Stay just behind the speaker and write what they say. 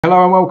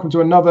Hello and welcome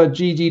to another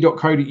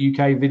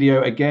GG.CO.UK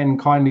video, again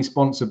kindly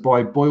sponsored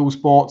by Boyle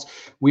Sports.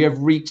 We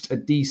have reached a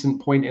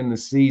decent point in the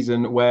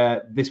season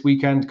where this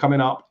weekend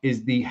coming up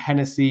is the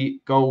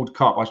Hennessy Gold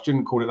Cup. I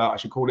shouldn't call it that, I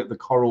should call it the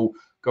Coral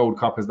Gold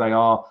Cup, as they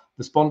are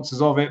the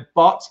sponsors of it.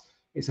 But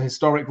it's a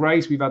historic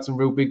race. We've had some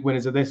real big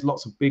winners of this,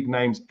 lots of big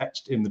names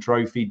etched in the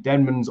trophy.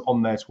 Denman's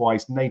on there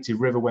twice.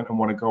 Native River went and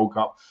won a Gold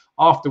Cup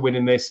after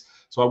winning this.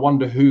 So I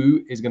wonder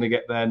who is going to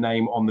get their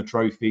name on the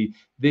trophy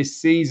this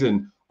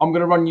season. I'm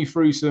going to run you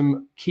through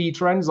some key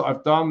trends that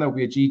I've done. There'll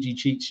be a GG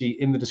cheat sheet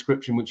in the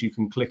description, which you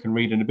can click and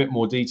read in a bit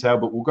more detail,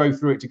 but we'll go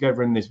through it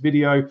together in this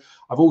video.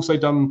 I've also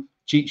done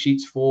cheat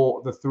sheets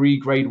for the 3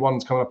 grade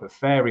 1s coming up at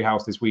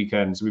Fairyhouse this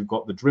weekend. So we've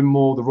got the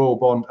Drimmore, the Royal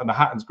Bond and the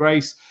Hatton's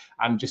Grace.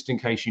 And just in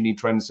case you need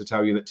trends to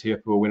tell you that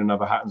Tiapu will win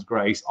another Hatton's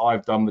Grace,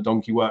 I've done the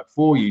donkey work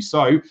for you.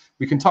 So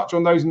we can touch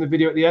on those in the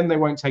video at the end. They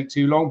won't take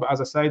too long, but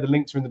as I say, the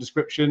links are in the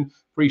description.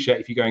 Appreciate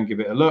if you go and give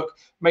it a look.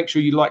 Make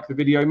sure you like the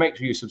video, make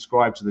sure you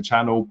subscribe to the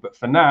channel. But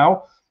for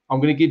now, I'm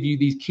going to give you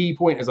these key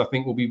pointers I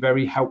think will be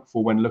very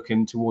helpful when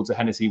looking towards a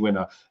Hennessy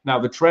winner. Now,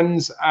 the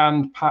trends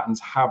and patterns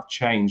have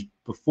changed.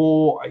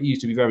 Before, it used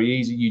to be very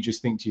easy. You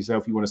just think to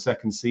yourself, you want a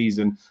second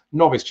season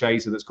novice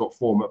chaser that's got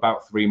form at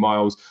about 3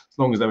 miles. As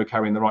long as they were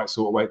carrying the right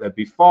sort of weight, they'd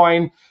be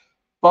fine.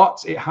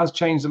 But it has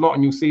changed a lot,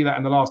 and you'll see that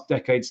in the last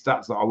decade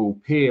stats that I will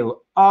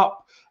peel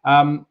up.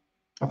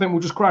 I think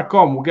we'll just crack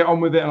on. We'll get on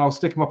with it, and I'll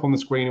stick them up on the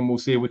screen, and we'll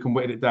see if we can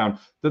whittle it down.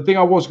 The thing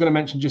I was going to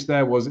mention just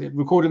there was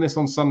recording this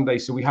on Sunday,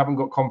 so we haven't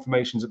got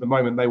confirmations at the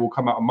moment. They will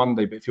come out on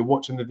Monday. But if you're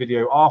watching the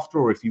video after,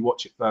 or if you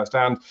watch it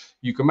firsthand,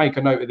 you can make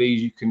a note of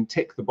these. You can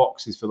tick the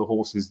boxes for the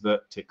horses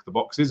that tick the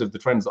boxes of the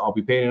trends that I'll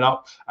be peeling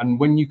up. And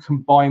when you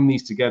combine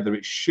these together,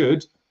 it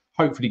should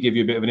hopefully give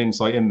you a bit of an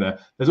insight in there.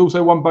 There's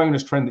also one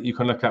bonus trend that you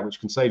can look at, which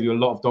can save you a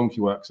lot of donkey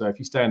work. So if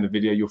you stay in the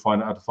video, you'll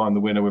find out how to find the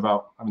winner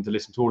without having to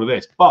listen to all of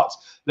this. But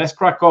let's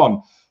crack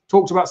on.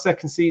 Talked about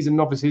second season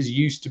novices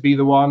used to be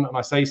the one, and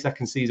I say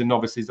second season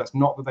novices, that's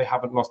not that they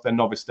haven't lost their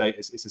novice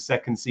status. It's a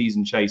second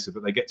season chaser,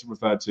 but they get to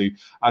refer to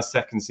as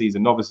second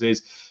season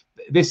novices.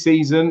 This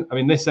season, I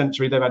mean this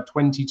century, they've had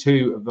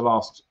 22 of the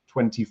last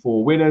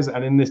 24 winners,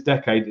 and in this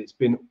decade it's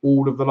been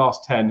all of the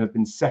last 10 have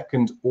been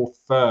second or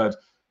third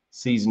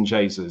season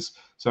chasers.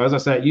 So as I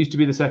say, it used to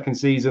be the second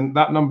season.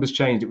 That number's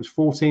changed. It was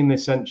 14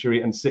 this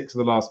century and 6 of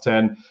the last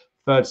 10.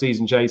 Third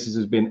season chasers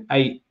has been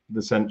 8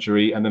 the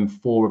century and then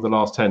 4 of the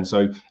last 10.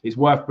 So it's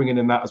worth bringing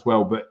in that as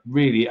well. But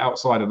really,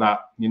 outside of that,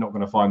 you're not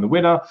going to find the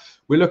winner.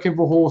 We're looking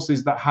for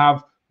horses that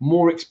have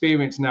more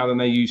experience now than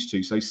they used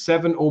to. So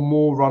 7 or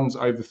more runs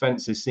over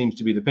fences seems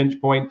to be the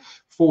pinch point.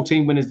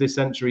 14 winners this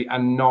century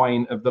and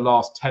 9 of the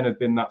last 10 have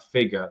been that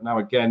figure. Now,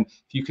 again,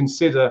 if you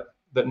consider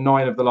that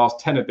 9 of the last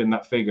 10 have been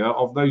that figure,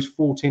 of those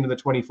 14 of the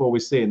 24 we're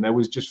seeing, there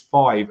was just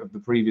 5 of the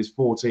previous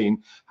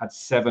 14 had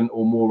 7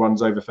 or more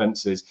runs over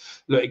fences.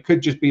 Look, it could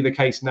just be the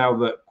case now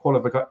that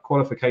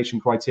qualification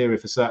criteria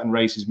for certain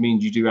races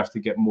means you do have to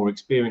get more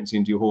experience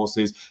into your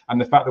horses, and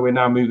the fact that we're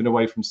now moving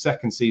away from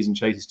second season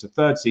chasers to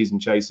third season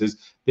chasers,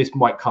 this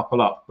might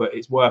couple up. But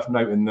it's worth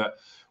noting that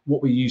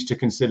what we used to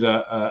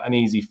consider an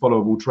easy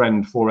followable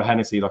trend for a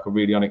Hennessy, like a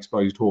really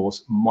unexposed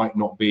horse, might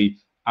not be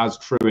as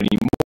true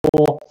anymore.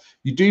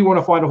 You do want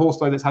to find a horse,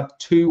 though, that's had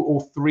 2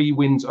 or 3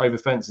 wins over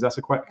fences. That's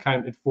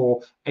accounted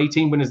for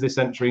 18 winners this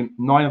century,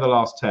 9 of the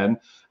last 10.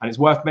 And it's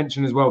worth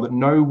mentioning as well that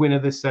no winner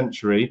this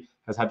century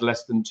has had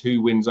less than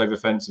 2 wins over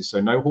fences. So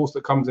no horse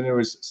that comes in here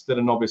is still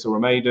a novice or a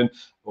maiden,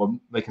 or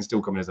they can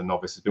still come in as a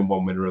novice. There's been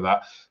 1 winner of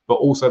that. But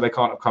also they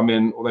can't have come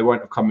in, or they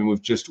won't have come in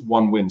with just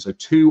 1 win. So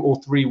 2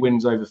 or 3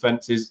 wins over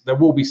fences. There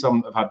will be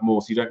some that have had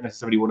more, so you don't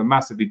necessarily want to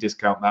massively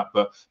discount that,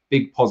 but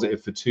big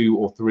positive for 2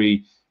 or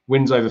 3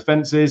 wins over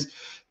fences.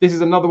 This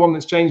is another one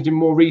that's changed in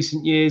more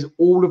recent years.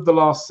 All of the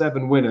last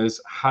 7 winners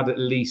had at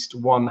least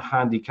 1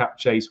 handicap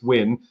chase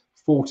win.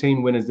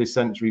 14 winners this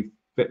century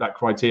fit that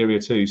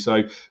criteria too.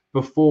 So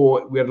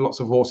before, we had lots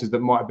of horses that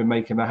might have been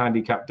making a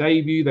handicap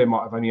debut. They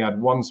might have only had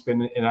 1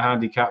 spin in a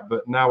handicap,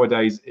 but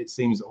nowadays it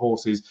seems that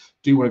horses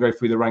do want to go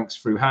through the ranks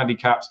through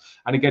handicaps.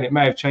 And again, it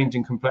may have changed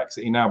in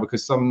complexity now,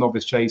 because some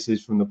novice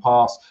chases from the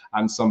past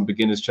and some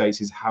beginners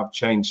chases have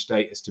changed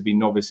status to be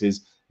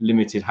novices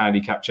limited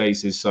handicap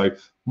chases. So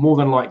more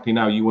than likely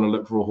now you want to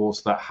look for a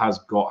horse that has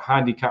got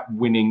handicap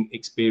winning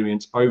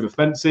experience over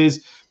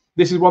fences.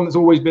 This is one that's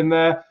always been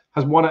there,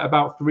 has won at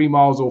about 3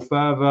 miles or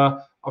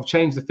further. I've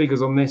changed the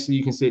figures on this, so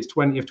you can see it's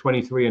 20 of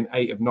 23 and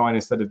 8 of 9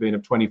 instead of being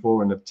of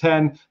 24 and of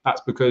 10.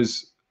 That's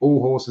because all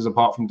horses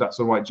apart from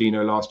That's All Right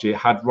Gino last year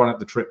had run at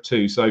the trip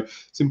too. So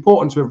it's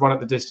important to have run at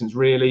the distance,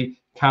 really.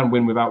 Can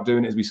win without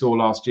doing it, as we saw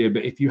last year.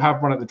 But if you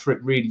have run at the trip,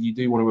 really, you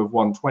do want to have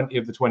won 20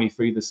 of the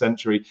 23 this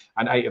century,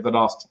 and 8 of the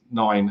last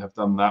 9 have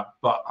done that.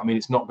 But I mean,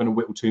 it's not going to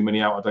whittle too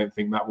many out, I don't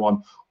think, that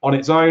one on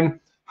its own.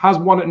 Has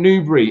won at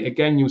Newbury.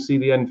 Again, you'll see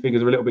the end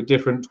figures are a little bit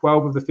different.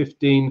 12 of the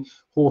 15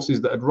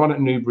 horses that had run at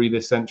Newbury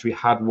this century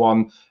had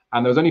won.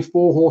 And there was only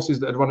 4 horses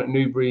that had run at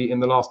Newbury in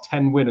the last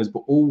 10 winners,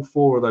 but all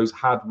 4 of those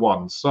had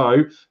won.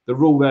 So the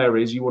rule there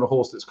is you want a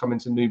horse that's come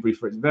into Newbury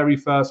for its very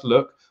first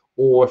look,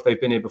 or if they've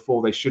been here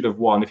before, they should have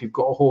won. If you've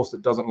got a horse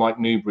that doesn't like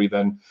Newbury,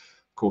 then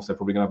course, they're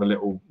probably going to have a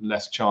little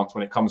less chance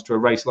when it comes to a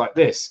race like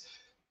this.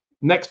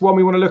 Next one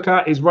we want to look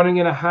at is running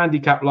in a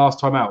handicap last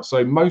time out.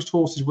 So most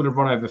horses would have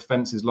run over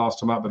fences last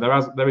time out, but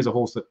there is a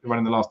horse that ran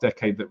in the last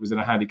decade that was in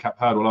a handicap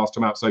hurdle last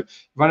time out. So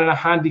running a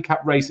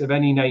handicap race of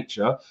any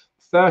nature,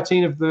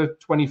 13 of the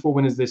 24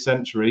 winners this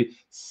century,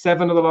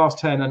 7 of the last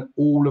 10, and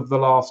all of the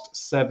last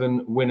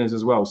 7 winners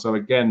as well. So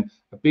again,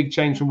 a big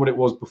change from what it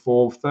was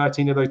before.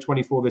 13 of those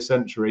 24 this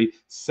century,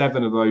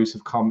 7 of those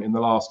have come in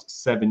the last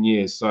 7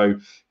 years. So it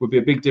would be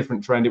a big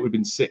different trend. It would have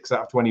been 6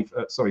 out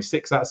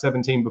of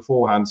 17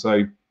 beforehand.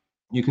 So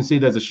you can see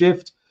there's a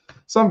shift.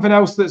 Something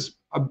else that's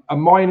a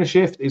minor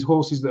shift is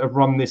horses that have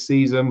run this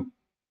season,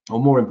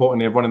 or more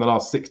importantly, have run in the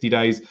last 60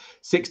 days.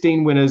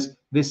 16 winners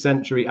this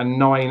century and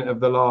 9 of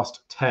the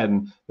last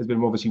 10. There's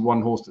been obviously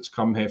one horse that's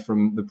come here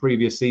from the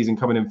previous season,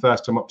 coming in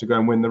first time up to go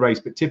and win the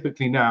race. But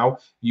typically now,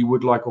 you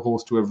would like a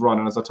horse to have run.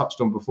 And as I touched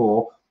on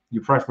before,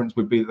 your preference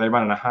would be that they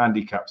ran in a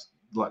handicap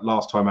like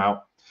last time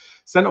out.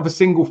 Sent off a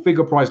single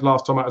figure price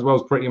last time out as well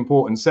is pretty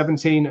important.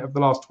 17 of the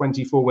last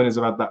 24 winners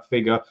have had that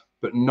figure,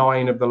 but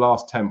 9 of the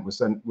last 10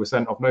 were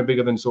sent off no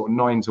bigger than sort of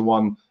 9 to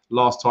 1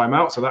 last time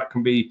out. So that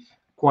can be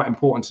quite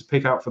important to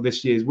pick out for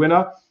this year's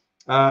winner.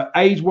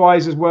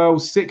 Age-wise as well,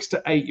 6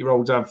 to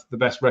 8-year-olds have the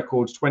best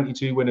records,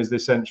 22 winners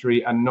this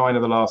century and 9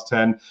 of the last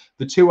 10.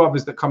 The 2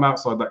 others that come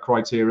outside that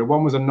criteria,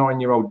 one was a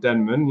 9-year-old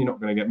Denman. You're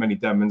not going to get many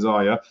Denmans,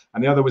 are you?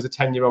 And the other was a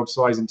 10-year-old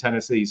size in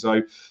Tennessee.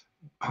 So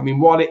I mean,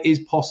 while it is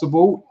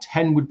possible,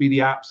 10 would be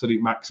the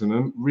absolute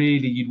maximum.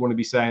 Really, you'd want to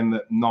be saying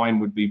that 9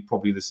 would be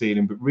probably the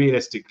ceiling. But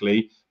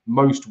realistically,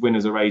 most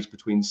winners are aged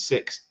between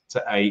 6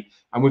 to 8.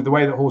 And with the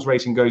way that horse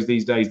racing goes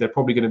these days, they're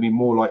probably going to be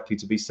more likely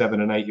to be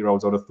 7 and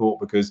 8-year-olds, I'd have thought,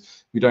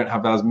 because we don't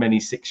have as many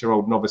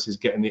 6-year-old novices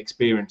getting the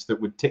experience that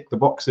would tick the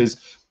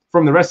boxes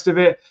from the rest of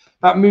it.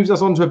 That moves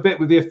us on to a bit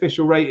with the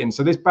official rating.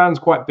 So this band's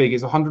quite big.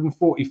 It's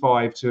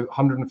 145 to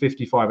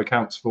 155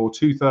 accounts for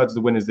 2/3 of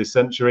the winners this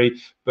century,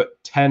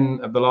 but 10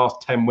 of the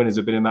last 10 winners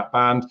have been in that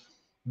band.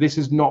 This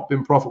has not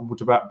been profitable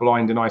to back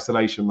blind in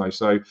isolation, though.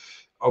 So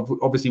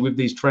obviously with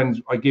these trends,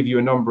 I give you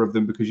a number of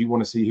them because you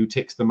want to see who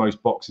ticks the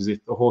most boxes.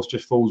 If the horse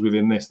just falls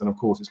within this, then of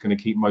course it's going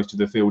to keep most of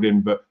the field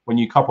in. But when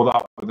you couple that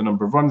up with the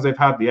number of runs they've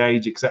had, the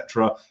age,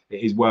 etc.,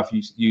 it is worth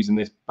using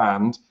this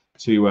band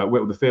to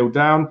whittle the field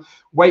down.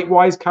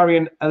 Weight-wise,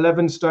 carrying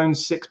 11 stone,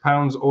 6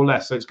 pounds or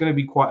less. So it's going to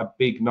be quite a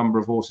big number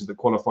of horses that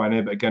qualify in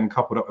here. But again,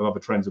 coupled up with other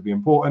trends will be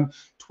important.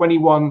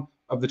 21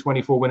 of the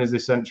 24 winners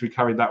this century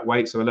carried that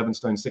weight, so 11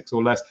 stone 6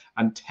 or less,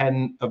 and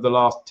 10 of the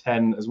last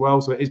 10 as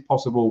well. So it is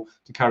possible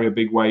to carry a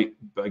big weight,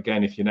 but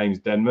again, if your name's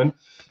Denman.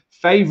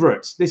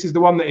 Favourites. This is the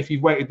one that if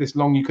you've waited this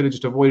long, you could have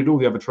just avoided all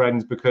the other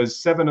trends, because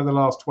 7 of the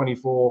last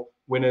 24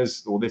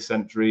 winners or this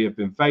century have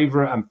been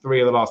favourite, and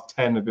 3 of the last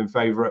 10 have been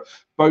favourite.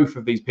 Both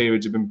of these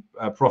periods have been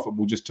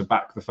profitable just to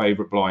back the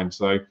favourite blind.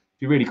 So if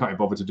you really can't be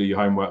bothered to do your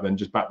homework, then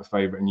just back the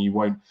favourite and you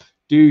won't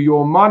do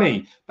your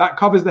money. That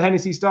covers the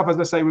Hennessy stuff. As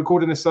I say,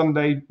 recording this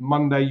Sunday,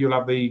 Monday, you'll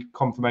have the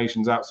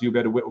confirmations out, so you'll be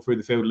able to whittle through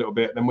the field a little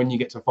bit. Then when you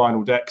get to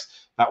final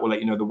decks, that will let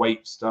you know the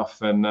weight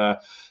stuff, and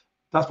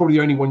that's probably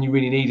the only one you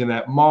really need in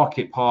there.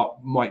 Market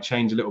part might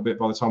change a little bit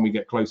by the time we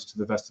get closer to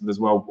the festival as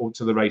well, or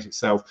to the race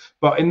itself.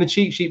 But in the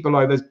cheat sheet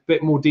below, there's a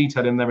bit more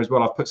detail in there as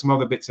well. I've put some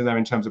other bits in there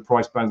in terms of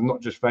price bands, not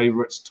just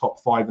favourites,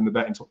 top 5 in the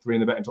betting, top 3 in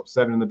the betting, top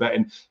 7 in the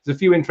betting. There's a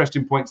few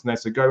interesting points in there,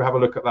 so go have a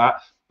look at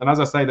that. And as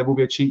I say, there will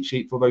be a cheat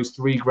sheet for those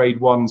 3 grade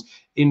 1s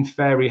in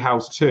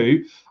Fairyhouse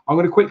too. I'm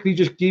going to quickly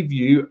just give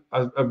you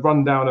a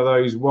rundown of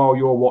those while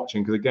you're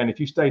watching, because again, if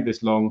you stayed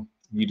this long,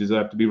 you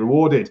deserve to be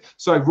rewarded.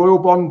 So Royal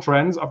Bond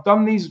trends, I've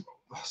done these,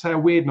 I say a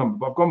weird number,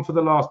 but I've gone for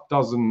the last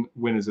dozen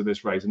winners of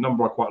this race, a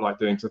number I quite like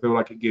doing because I feel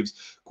like it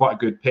gives quite a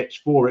good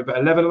pitch for it. But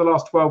 11 of the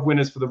last 12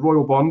 winners for the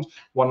Royal Bond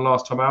won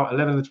last time out.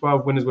 11 of the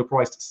 12 winners were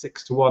priced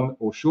 6 to 1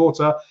 or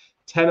shorter.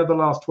 10 of the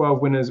last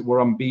 12 winners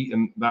were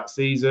unbeaten that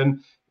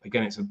season.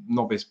 Again, it's a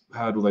novice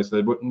hurdle, though, so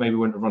they maybe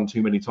wouldn't have run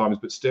too many times,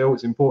 but still,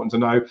 it's important to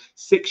know.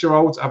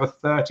 6-year-olds have a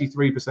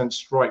 33%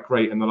 strike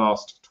rate in the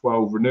last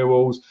 12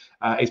 renewals.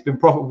 It's been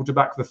profitable to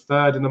back the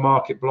 3rd in the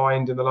market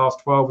blind in the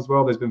last 12 as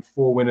well. There's been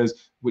 4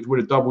 winners, which would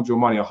have doubled your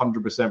money,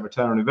 100%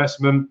 return on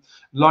investment.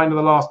 9 of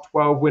the last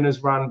 12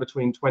 winners ran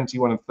between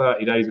 21 and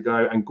 30 days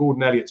ago, and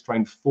Gordon Elliott's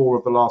trained 4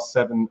 of the last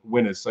 7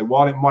 winners. So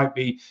while it might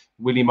be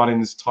Willie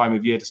Mullins' time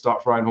of year to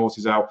start throwing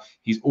horses out,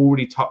 he's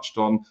already touched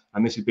on,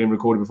 and this has been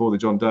recorded before the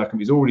John Durham,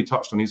 he's already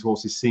touched on his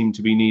horses seem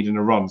to be needing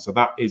a run. So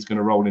that is going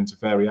to roll into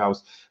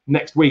Fairyhouse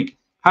next week.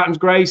 Hatton's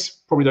Grace,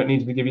 probably don't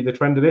need to give you the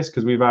trend of this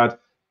because we've had,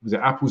 was it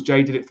Apples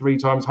J did it 3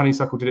 times,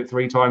 Honeysuckle did it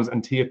 3 times,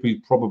 and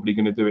Tiapu's probably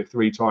going to do it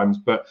 3 times.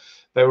 But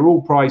they were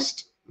all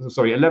priced,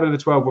 sorry, 11 of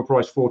the 12 were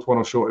priced 4 to 1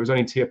 or short. It was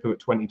only Tiapu at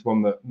 20 to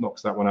 1 that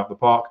knocks that one out the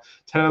park.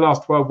 10 of the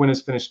last 12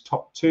 winners finished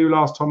top 2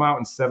 last time out,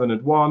 and 7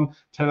 had won.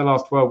 10 of the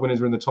last 12 winners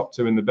were in the top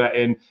 2 in the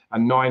betting,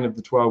 and 9 of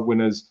the 12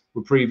 winners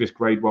were previous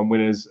grade 1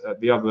 winners.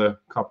 The other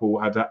couple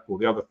had, or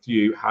the other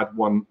few had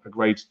won a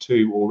grade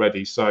 2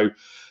 already. So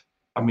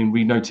I mean,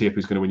 we know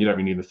Tiapu's going to win. You don't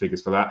really need the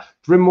figures for that.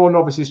 Drimore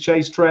novices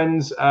chase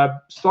trends,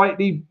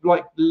 slightly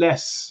like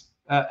less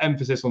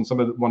emphasis on some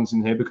of the ones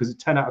in here, because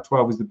 10 out of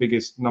 12 is the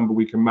biggest number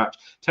we can match.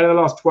 10 of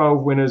the last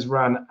 12 winners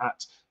ran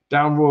at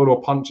Down Royal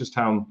or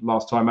Punchestown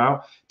last time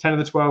out. 10 of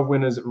the 12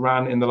 winners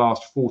ran in the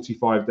last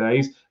 45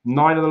 days.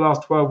 9 of the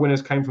last 12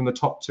 winners came from the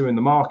top 2 in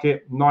the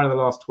market. 9 of the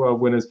last 12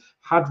 winners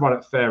had run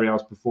at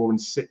Fairyhouse before,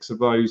 and 6 of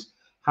those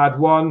had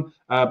won.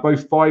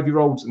 Both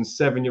 5-year-olds and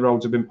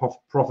 7-year-olds have been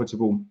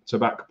profitable to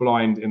back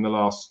blind in the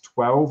last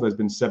 12. There's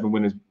been 7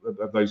 winners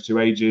of those 2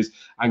 ages,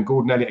 and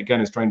Gordon Elliott again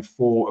has trained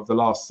 4 of the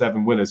last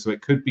 7 winners. So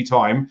it could be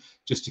time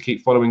just to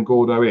keep following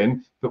Gordo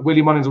in. But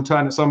Willie Mullins will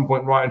turn at some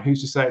point, right? And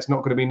who's to say it's not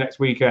going to be next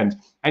weekend?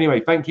 Anyway,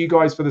 thank you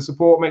guys for the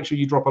support. Make sure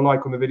you drop a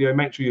like on the video.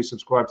 Make sure you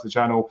subscribe to the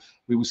channel.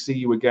 We will see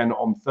you again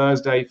on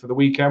Thursday for the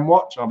weekend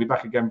watch. I'll be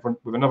back again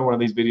with another one of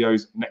these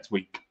videos next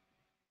week.